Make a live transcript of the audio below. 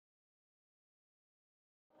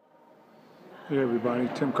Hey everybody,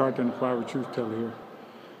 Tim Carthon, the Flower Truth Teller here.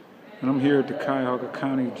 And I'm here at the Cuyahoga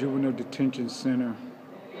County Juvenile Detention Center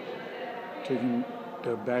taking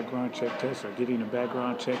the background check test, or getting a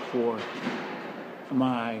background check for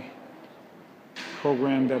my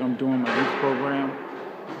program that I'm doing, my youth program.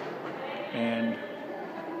 And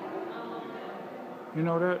you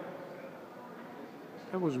know, that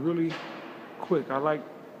was really quick. I like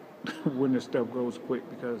when the stuff goes quick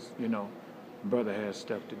because, you know, my brother has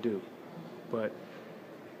stuff to do. But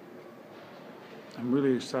I'm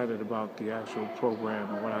really excited about the actual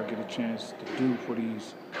program and what I get a chance to do for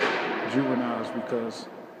these juveniles, because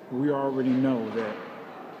we already know that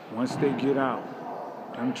once they get out,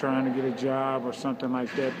 them trying to get a job or something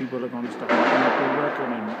like that, people are going to start looking at their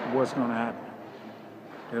record, and what's going to happen?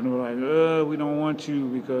 They're going to be like, we don't want you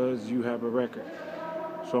because you have a record.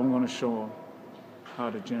 So I'm going to show them how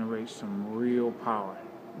to generate some real power.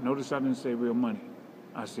 Notice I didn't say real money.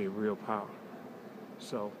 I say real power.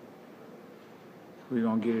 So we're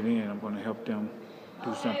going to get it in. I'm going to help them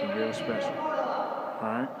do something real special. All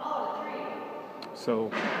right? So,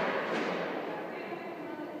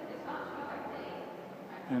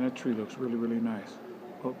 and that tree looks really, really nice.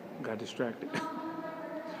 Oh, got distracted.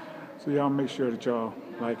 So y'all make sure that y'all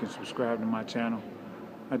like and subscribe to my channel.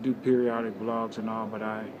 I do periodic vlogs and all, but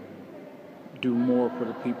I do more for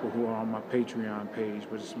the people who are on my Patreon page,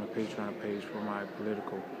 but it's my Patreon page for my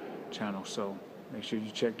political channel. So make sure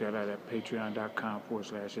you check that out at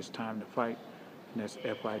patreon.com/It's Time to Fight, and that's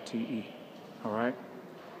FITE. All right?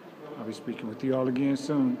 I'll be speaking with you all again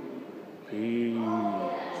soon. Peace.